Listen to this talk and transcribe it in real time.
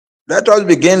Let us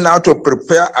begin now to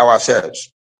prepare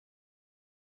ourselves.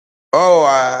 Oh,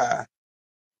 I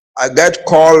get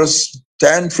calls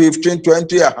 10, 15,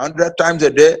 20, 100 times a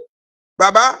day.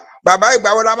 Baba,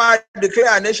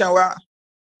 declare a nation.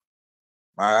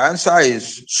 My answer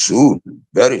is soon,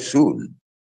 very soon.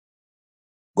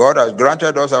 God has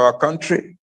granted us our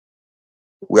country.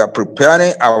 We are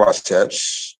preparing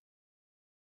ourselves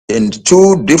in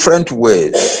 2 different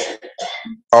ways,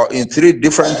 or in 3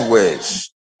 different ways,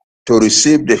 to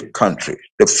receive the country.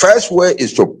 The first way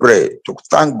is to pray, to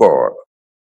thank God.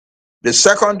 The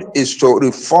second is to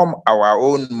reform our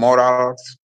own moral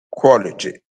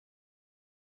quality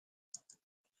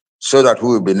so that we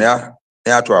will be near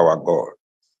to our God.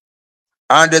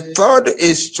 And the third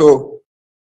is to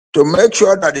make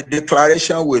sure that the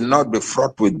declaration will not be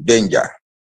fraught with danger.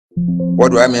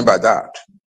 What do I mean by that?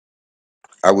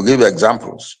 I will give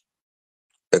examples.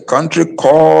 A country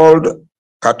called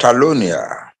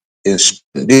Catalonia, in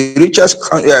Spain, the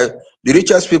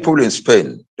richest people in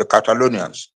Spain, the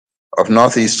Catalonians of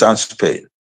northeastern Spain,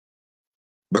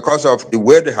 because of the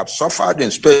way they have suffered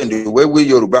in Spain, the way we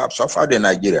Yoruba have suffered in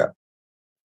Nigeria.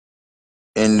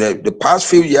 In the past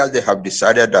few years, they have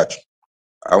decided that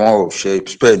I want to shape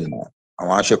Spain more. I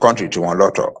want to shape country to one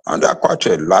lot of, and they're quite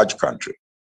a large country.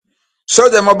 So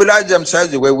they mobilize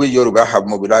themselves the way we Yoruba have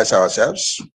mobilized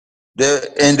ourselves.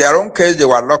 In their own case, they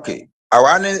were lucky.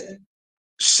 Our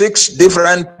 6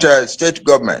 different state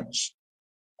governments,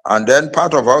 and then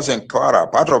part of us in Kwara,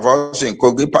 part of us in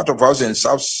Kogi, part of us in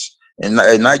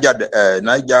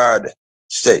Niger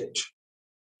state.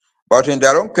 But in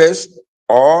their own case,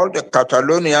 all the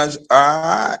Catalonians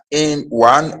are in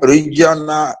one region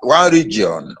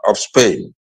of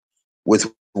Spain with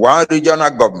one regional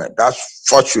government. That's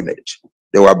fortunate.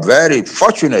 They were very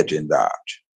fortunate in that.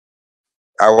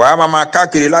 Our mama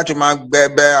kakiri láti máa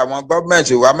gbẹbẹ àwọn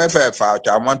gọọmenti wa mẹ́fẹ̀ẹ̀fà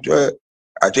àtàwọn tó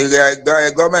àti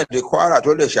gọọmenti Kwara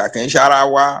tó lè ṣàkínṣára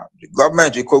wa,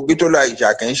 gọọmenti Kogi tó lè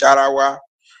ṣàkínṣára wa.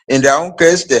 In their own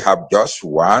case, they have just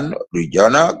one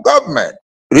regional government,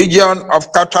 region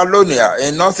of Catalonia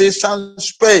in northeastern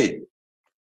Spain.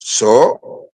 So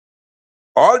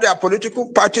all their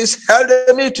political parties held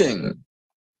a meeting.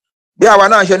 Bí àwa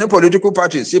náà ṣe ní political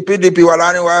parties, PDP wà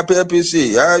láàrin wa,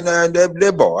 PPC,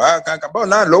 Labour, kankan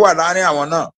náà ló wà láàrin àwọn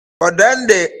náà. But then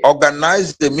they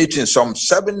organized the meeting some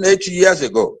 7, 8 years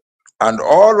ago, and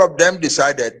all of them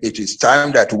decided it is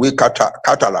time that we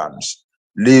Catalans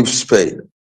leave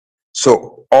Spain.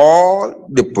 So all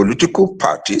the political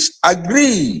parties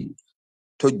agreed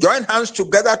to join hands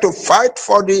together to fight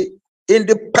for the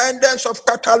independence of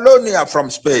Catalonia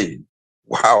from Spain.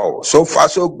 Wow, so far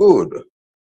so good.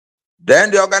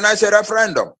 Then they organized a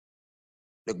referendum.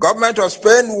 The government of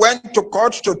Spain went to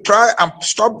court to try and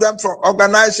stop them from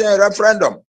organizing a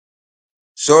referendum.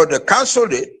 So they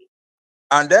canceled it,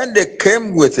 and then they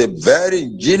came with a very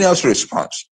ingenious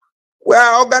response. We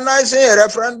are organizing a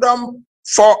referendum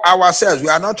for ourselves. We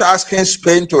are not asking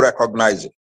Spain to recognize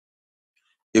it.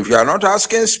 If you are not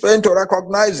asking Spain to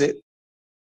recognize it,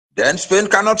 then Spain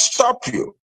cannot stop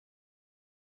you.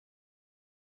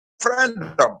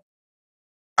 Referendum.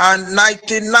 And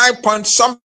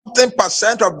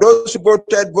 99.something% of those who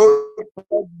voted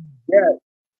yes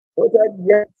for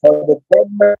the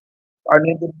government, an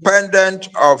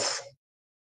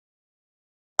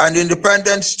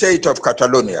independent state of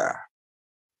Catalonia.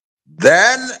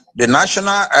 Then the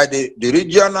national, the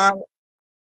regional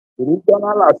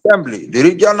assembly, the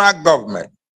regional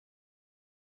government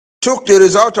took the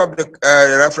result of the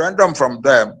referendum from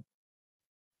them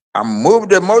and moved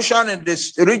the motion in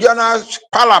this regional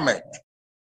parliament.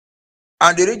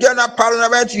 And the regional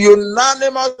parliament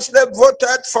unanimously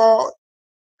voted for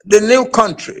the new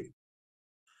country.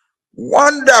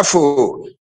 Wonderful.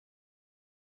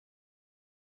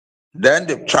 Then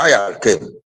the trial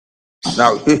came.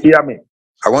 Now, hear me.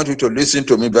 I want you to listen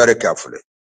to me very carefully.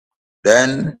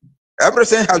 Then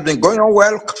everything has been going on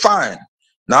well, fine.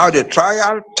 Now the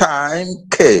trial time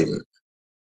came.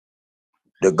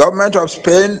 The government of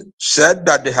Spain said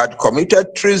that they had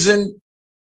committed treason,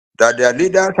 that their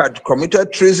leaders had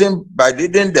committed treason by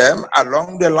leading them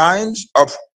along the lines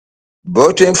of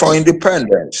voting for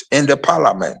independence in the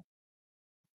parliament.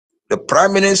 The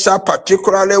prime minister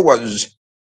particularly was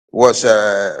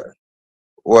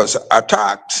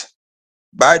attacked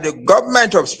by the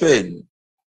government of Spain.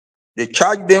 They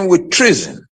charged him with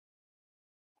treason.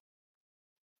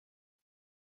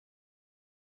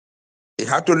 He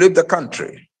had to leave the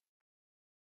country.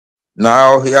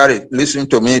 Now, listen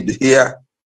to me here.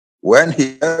 When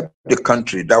he left the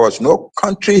country, there was no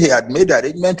country he had made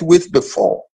arrangement with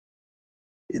before.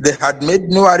 They had made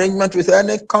no arrangement with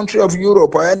any country of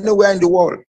Europe or anywhere in the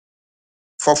world.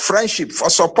 for friendship, for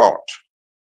support.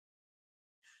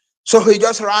 So he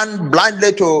just ran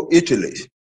blindly to Italy.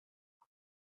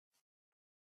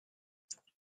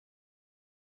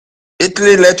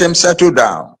 Italy let him settle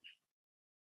down.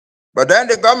 But then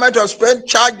the government of Spain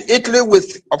charged Italy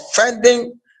with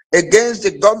offending against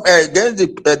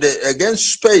the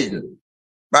against Spain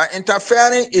by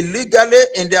interfering illegally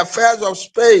in the affairs of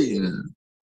Spain.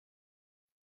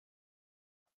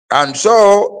 And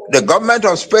so the government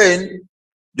of Spain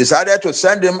decided to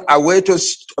send him away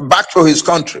back to his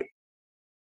country,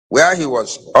 where he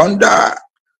was under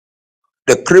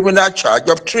the criminal charge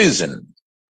of treason.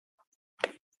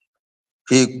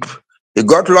 He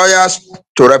got lawyers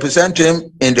to represent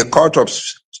him in the court of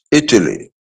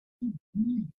Italy.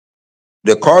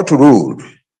 The court ruled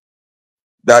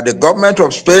that the government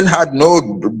of Spain had no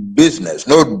business,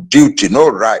 no duty, no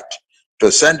right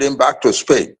to send him back to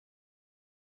Spain,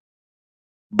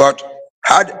 but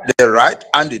had the right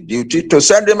and the duty to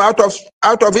send him out of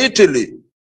Italy.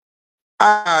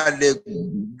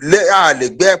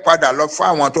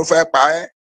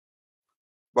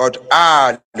 But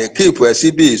they keep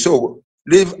CB, so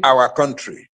leave our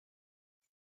country.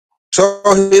 So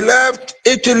he left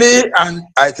Italy, and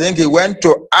I think he went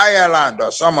to Ireland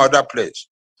or some other place.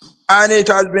 And it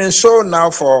has been so now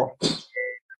for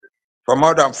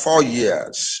more than 4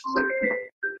 years.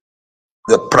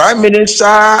 The Prime Minister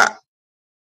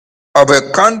of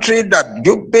a country that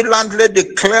jubilantly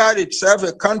declared itself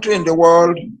a country in the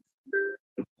world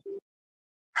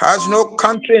has no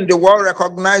country in the world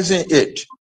recognizing it.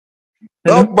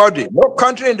 Nobody, no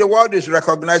country in the world is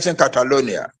recognizing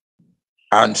Catalonia.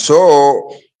 And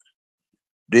so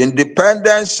the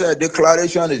independence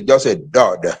declaration is just a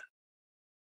dud,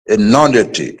 a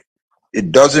nonentity.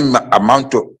 It doesn't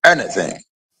amount to anything.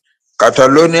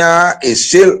 Catalonia is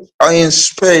still in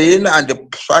Spain, and the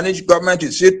Spanish government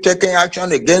is still taking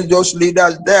action against those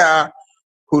leaders there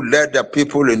who led the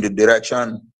people in the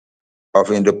direction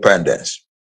of independence.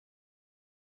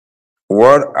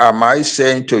 What am I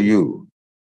saying to you?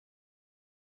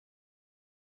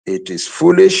 It is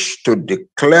foolish to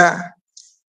declare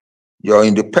your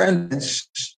independence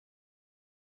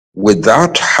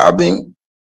without having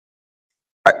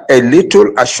a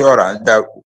little assurance that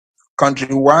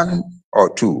country 1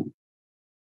 or 2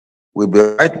 will be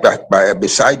right back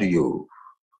beside you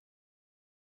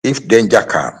if danger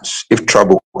comes, if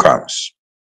trouble comes.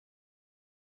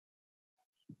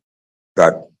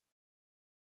 That,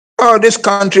 this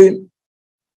country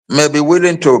may be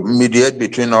willing to mediate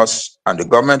between us and the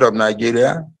government of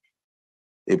Nigeria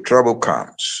if trouble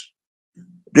comes.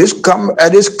 This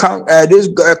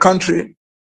country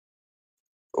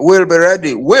will be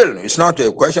ready. Will, it's not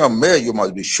a question of may, you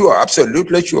must be sure,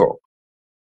 absolutely sure.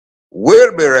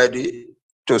 Will be ready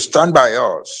to stand by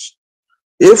us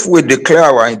if we declare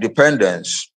our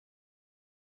independence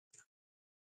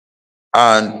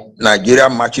and Nigeria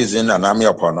marches in an army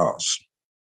upon us.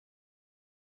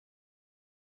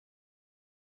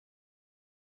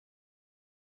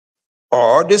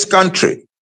 Or this country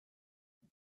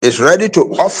is ready to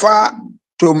offer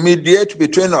to mediate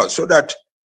between us so that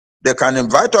they can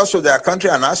invite us to their country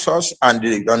and ask us and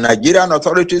the Nigerian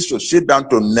authorities to sit down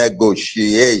to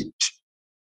negotiate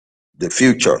the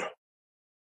future.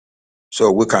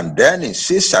 So we can then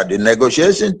insist at the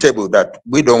negotiation table that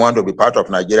we don't want to be part of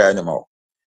Nigeria anymore.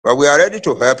 But we are ready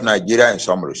to help Nigeria in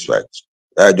some respects.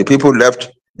 The people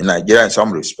left in Nigeria in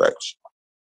some respects.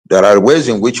 There are ways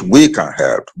in which we can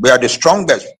help. We are the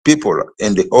strongest people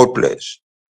in the whole place.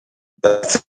 There are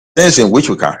things in which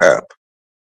we can help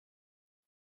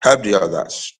the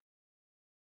others.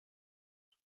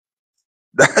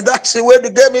 That's the way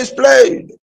the game is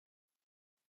played.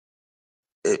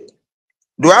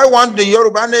 Do I want the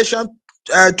Yoruba nation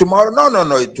tomorrow?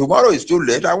 No. Tomorrow is too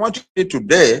late. I want it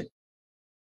today.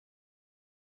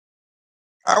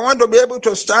 I want to be able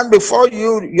to stand before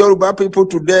you, Yoruba people,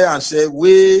 today and say,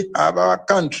 we have our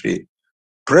country.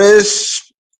 Praise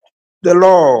the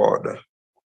Lord.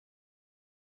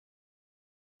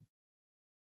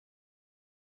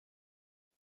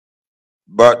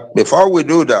 But before we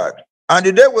do that, and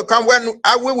the day will come when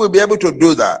we will be able to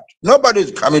do that. Nobody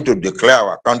is coming to declare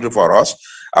our country for us.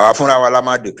 Our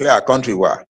Funawalama declare our country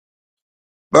war.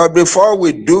 But before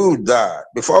we do that,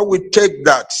 before we take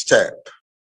that step,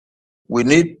 we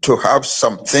need to have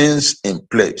some things in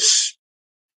place.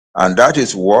 And that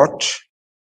is what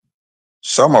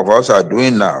some of us are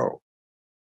doing now,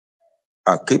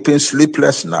 and keeping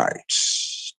sleepless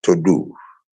nights to do.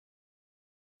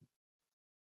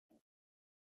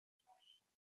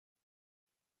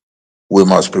 We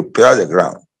must prepare the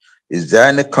ground. Is there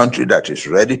any country that is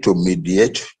ready to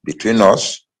mediate between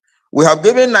us We have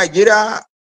given Nigeria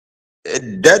a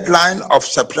deadline of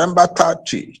September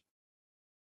 30.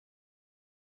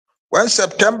 When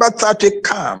September 30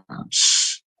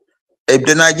 comes, if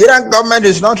the Nigerian government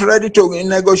is not ready to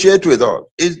negotiate with us,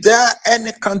 is there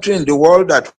any country in the world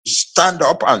that will stand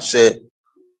up and say,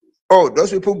 oh,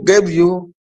 those people gave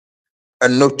you a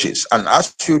notice and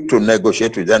asked you to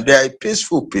negotiate with them? They are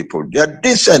peaceful people, they are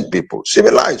decent people,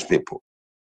 civilized people.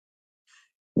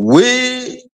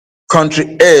 We,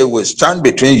 country A, will stand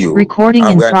between you. Recording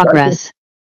in progress.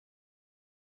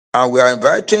 And we are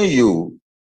inviting you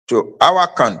to our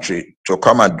country to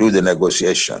come and do the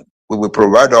negotiation. We will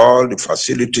provide all the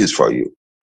facilities for you.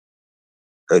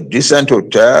 A decent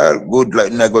hotel, good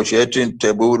negotiating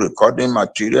table, recording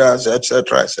materials,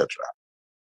 etc., etc.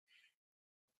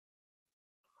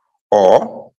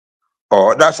 Or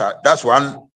that's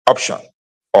one option.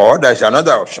 Or there's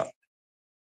another option.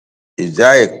 Is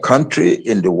there a country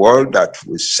in the world that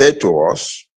will say to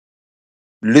us,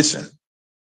 listen,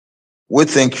 we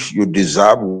think you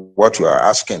deserve what you are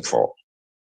asking for.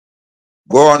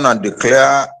 Go on and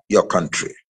declare your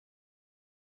country.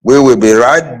 We will be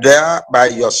right there by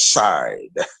your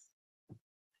side.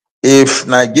 If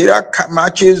Nigeria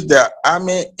marches their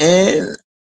army in,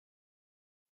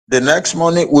 the next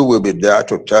morning we will be there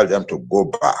to tell them to go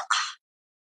back,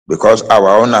 because our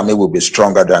own army will be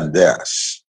stronger than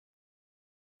theirs.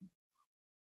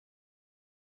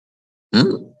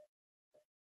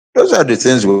 Those are the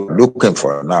things we're looking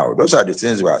for now. Those are the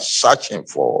things we are searching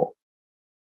for.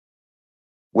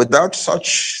 Without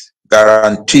such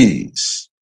guarantees,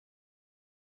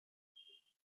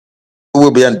 we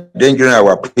will be endangering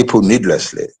our people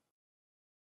needlessly.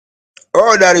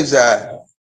 Oh, there is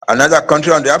another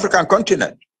country on the African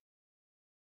continent.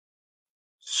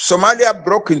 Somalia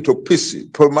broke into pieces.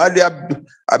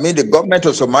 The government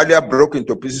of Somalia broke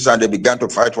into pieces and they began to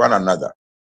fight one another.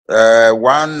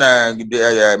 One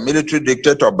military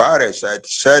dictator, Barre, said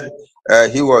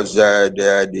he was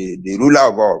the ruler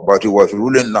of all, but he was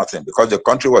ruling nothing because the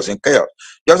country was in chaos.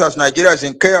 Just as Nigeria is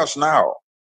in chaos now.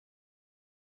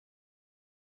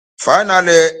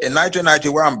 Finally, in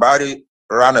 1991, Barre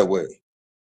ran away.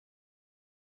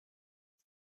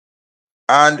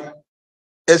 And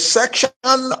a section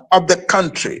of the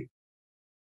country,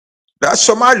 that's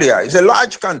Somalia, is a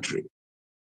large country.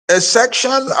 A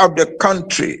section of the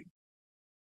country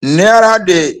nearer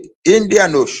the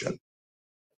Indian Ocean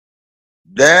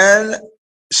then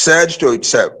said to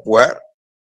itself, well,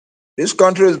 this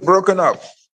country is broken up.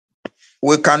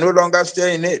 We can no longer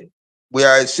stay in it. We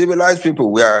are civilized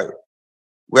people. We are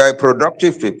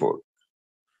productive people.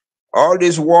 All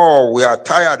this war, we are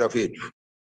tired of it.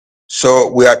 So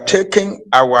we are taking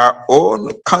our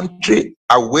own country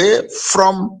away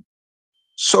from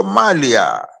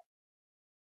Somalia.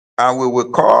 And we will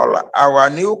call our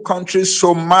new country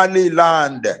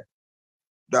Somaliland.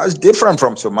 That's different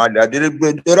from Somalia.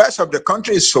 The rest of the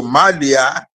country is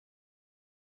Somalia,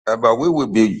 but we will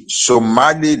be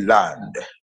Somaliland.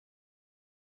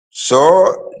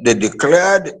 So they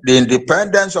declared the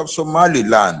independence of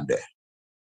Somaliland.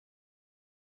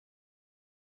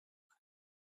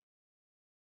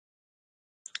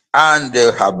 And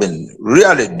they have been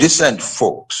really decent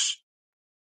folks.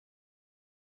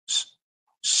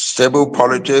 Stable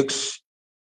politics,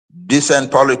 decent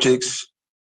politics,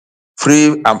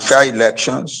 free and fair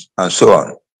elections, and so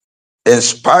on. In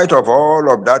spite of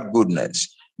all of that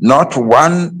goodness, not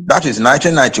one, that is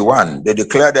 1991, they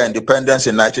declared their independence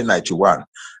in 1991.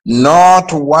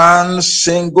 Not one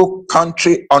single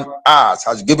country on earth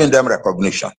has given them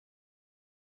recognition.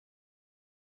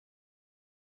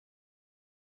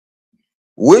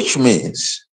 Which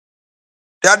means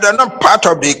that they're not part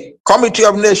of the Committee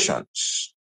of Nations.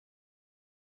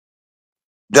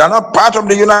 They are not part of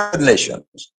the United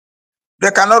Nations.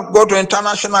 They cannot go to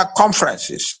international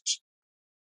conferences.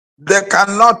 They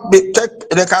cannot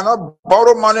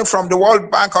borrow money from the World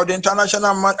Bank or the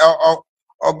international money,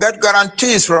 or get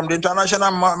guarantees from the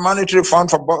International Monetary Fund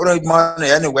for borrowing money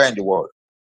anywhere in the world.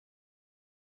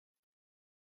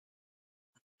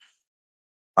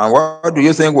 And what do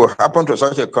you think will happen to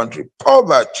such a country?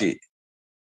 Poverty.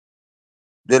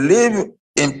 They live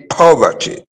in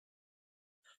poverty.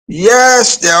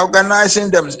 Yes, they organize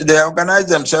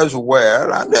themselves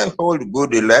well, and they hold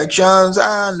good elections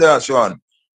and so on.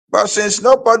 But since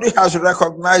nobody has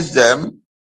recognized them,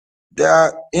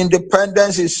 their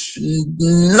independence is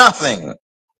nothing.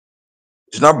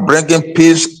 It's not bringing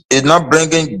peace, it's not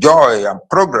bringing joy and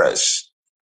progress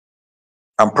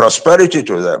and prosperity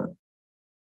to them.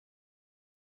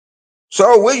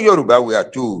 So we Yoruba, we are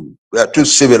too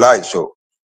civilized so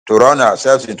to run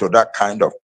ourselves into that kind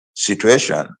of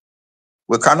situation.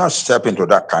 We cannot step into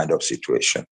that kind of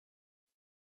situation.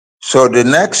 So the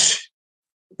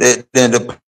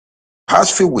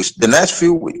past few weeks, the next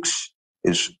few weeks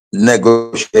is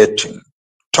negotiating,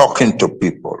 talking to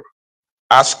people,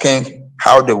 asking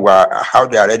how they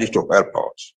are ready to help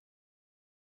us.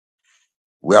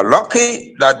 We are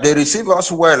lucky that they receive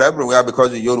us well everywhere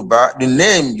because the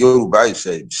name Yoruba is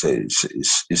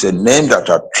a name that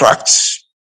attracts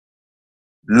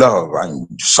love and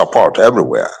support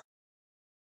everywhere.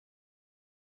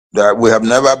 That we have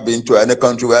never been to any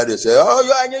country where they say, "Oh,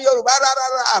 you are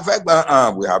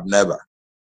Yoruba." We have never.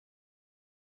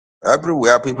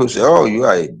 Everywhere people say, "Oh, you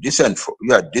are decent folk.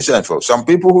 You are decent folk." Some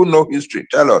people who know history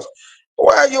tell us,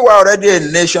 "Well, you were already a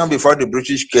nation before the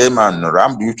British came and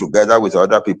rammed you together with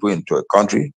other people into a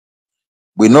country.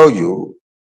 We know you.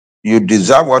 You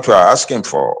deserve what you are asking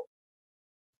for.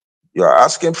 You are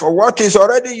asking for what is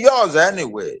already yours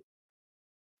anyway,"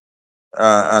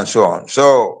 and so on.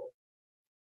 So,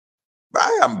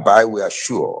 by and by, we are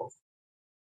sure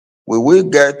we will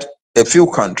get a few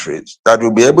countries that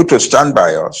will be able to stand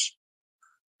by us,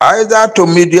 either to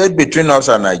mediate between us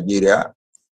and Nigeria,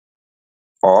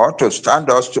 or to stand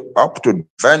up to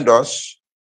defend us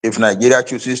if Nigeria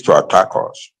chooses to attack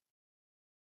us.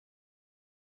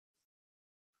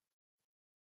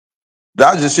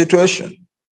 That's the situation.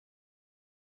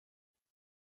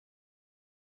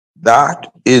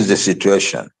 That is the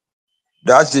situation.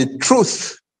 That's the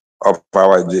truth of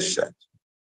our existence.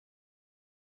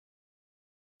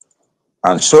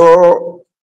 And so,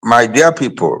 my dear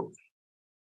people,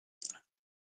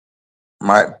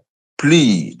 my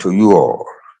plea to you all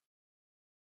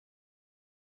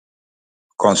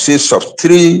consists of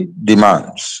 3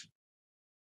 demands.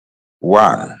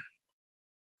 1,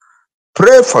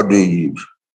 pray for the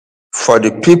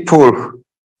people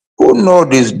who know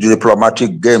these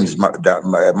diplomatic games more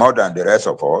than the rest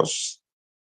of us,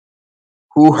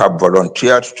 who have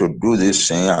volunteered to do this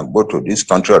thing and go to this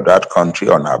country or that country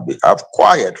on our behalf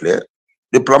quietly.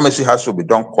 Diplomacy has to be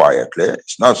done quietly.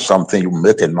 It's not something you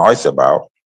make a noise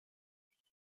about.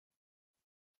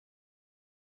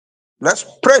 Let's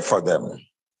pray for them,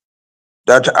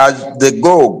 that as they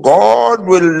go, God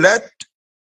will let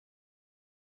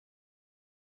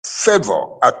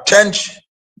favor attend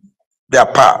their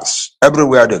paths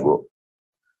everywhere they go.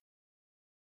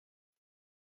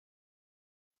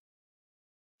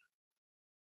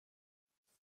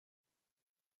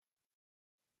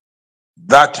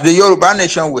 That the Yoruba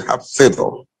nation will have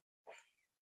favor.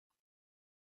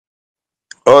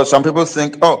 Oh, some people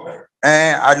think, oh,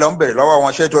 I don't believe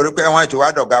wọn ṣe torí pé wọ́n ti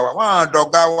wá dọ̀gá wa. Wọ́n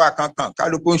dọ̀gá wa kankan,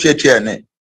 kálukú ń ṣe tiẹ̀ ni.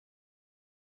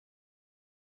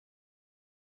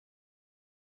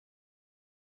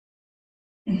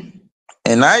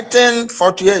 In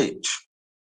 1948,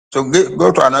 to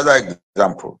go to another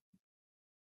example,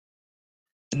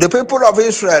 the people of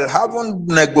Israel haven't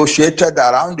negotiated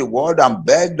around the world and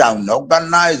begged and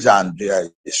organized and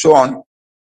so on,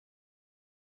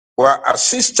 were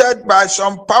assisted by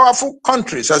some powerful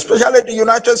countries, especially the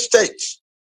United States,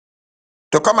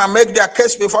 to come and make their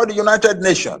case before the United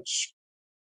Nations.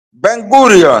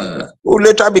 Ben-Gurion, who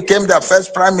later became their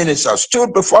first prime minister,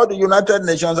 stood before the United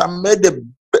Nations and made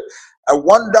a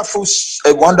wonderful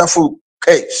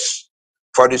case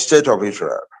for the state of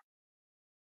Israel.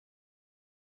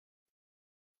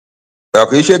 There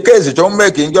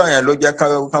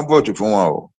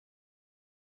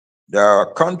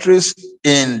are countries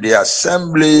in the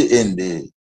assembly, in the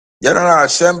General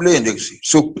Assembly, in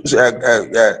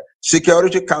the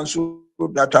Security Council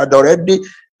that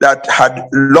had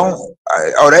long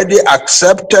already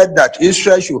accepted that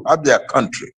Israel should have their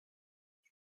country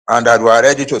and that were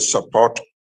ready to support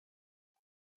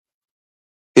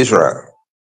Israel.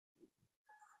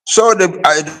 So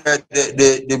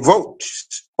the vote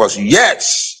was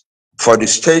yes for the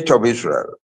state of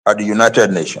Israel at the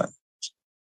United Nations.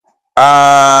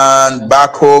 And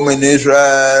back home in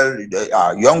Israel,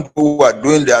 young people were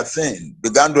doing their thing,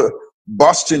 began to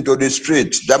burst into the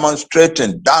streets,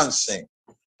 demonstrating, dancing,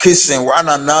 kissing one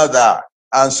another,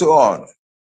 and so on.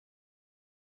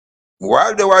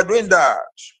 While they were doing that,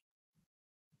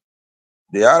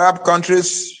 the Arab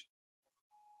countries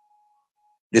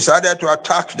decided to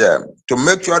attack them to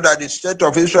make sure that the state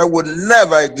of Israel would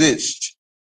never exist.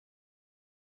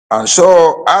 And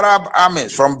so Arab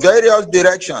armies from various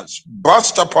directions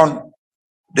burst upon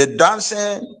the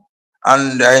dancing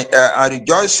and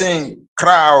rejoicing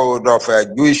crowd of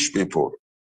Jewish people.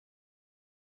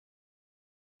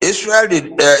 Israel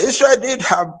did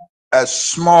have a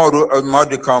small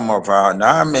modicum of an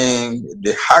army,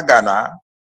 the Haganah,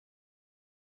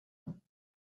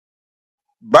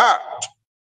 but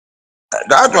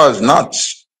That was not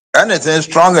anything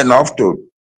strong enough to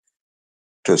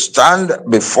stand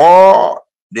before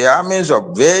the armies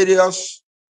of various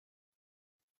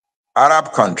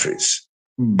Arab countries,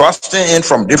 bursting in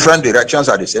from different directions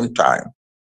at the same time.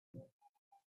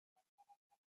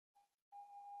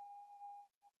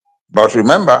 But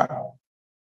remember,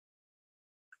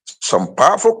 some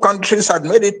powerful countries had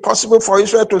made it possible for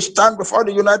Israel to stand before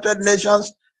the United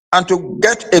Nations and to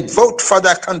get a vote for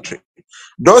their country.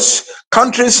 Those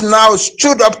countries now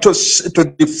stood up to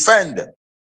defend,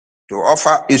 to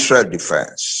offer Israel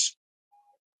defense.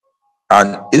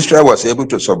 And Israel was able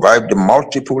to survive the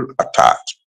multiple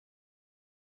attacks.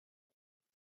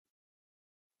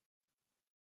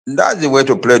 That's the way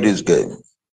to play this game.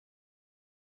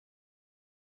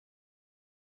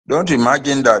 Don't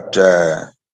imagine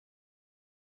that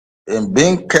in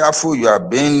being careful, you are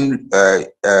being a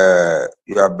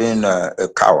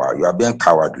coward. You are being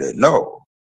cowardly. No,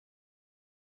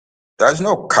 there's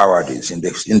no cowardice in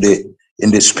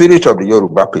the spirit of the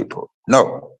Yoruba people.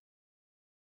 No,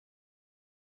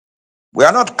 we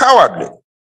are not cowardly,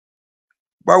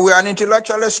 but we are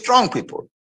intellectually strong people,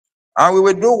 and we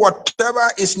will do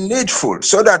whatever is needful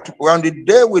so that on the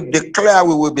day we declare,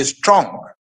 we will be strong.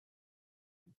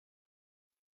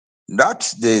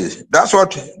 That's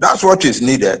what is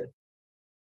needed.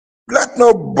 Let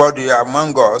nobody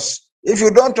among us, if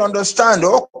you don't understand,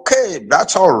 okay,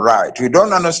 that's all right. You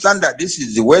don't understand that this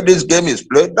is the way this game is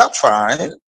played, that's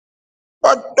fine.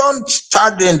 But don't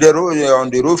stand on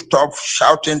the rooftop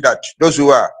shouting that those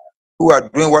who are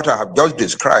doing what I have just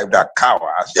described are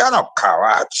cowards. They are not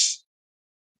cowards.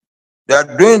 They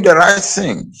are doing the right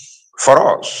thing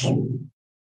for us.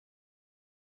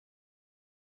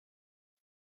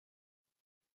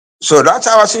 So that's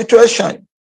our situation.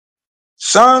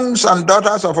 Sons and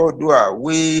daughters of Odua,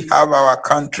 we have our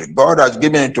country. God has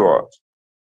given it to us.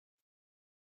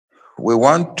 We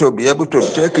want to be able to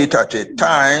take it at a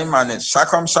time and in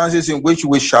circumstances in which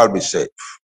we shall be safe.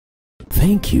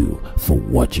 Thank you for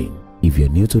watching. If you're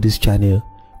new to this channel,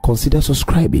 consider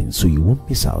subscribing so you won't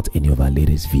miss out any of our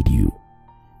latest video.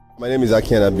 My name is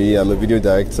Akianabi. I'm a video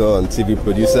director and TV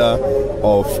producer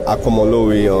of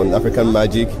Akomolowe on African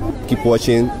Magic. Keep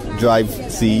watching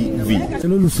DriveTv.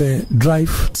 Olólùfẹ́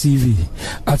DriveTv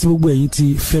àti gbogbo ẹ̀yin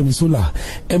tí Fẹ́mi Sola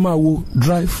ẹ máa wo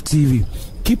DriveTv.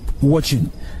 Keep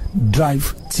watching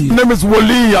DriveTv. My name is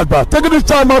Woli Agba. Taking this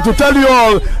time out to tell you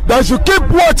all that you keep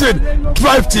watching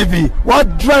DriveTv.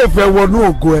 What drive ẹ̀wọ̀ ní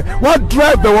ògo ẹ̀? What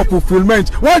drive ẹ̀wọ̀ fulfilment?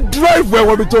 What drive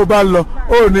ẹ̀wọ̀ bí tó bá lọ?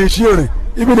 Ó ní iṣẹ́ rẹ̀.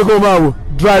 Ibi ni kò máa wò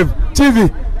DriveTv.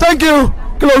 Thank you.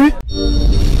 Chloe.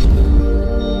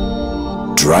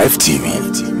 DriveTv,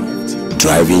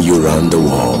 driving you around the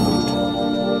world.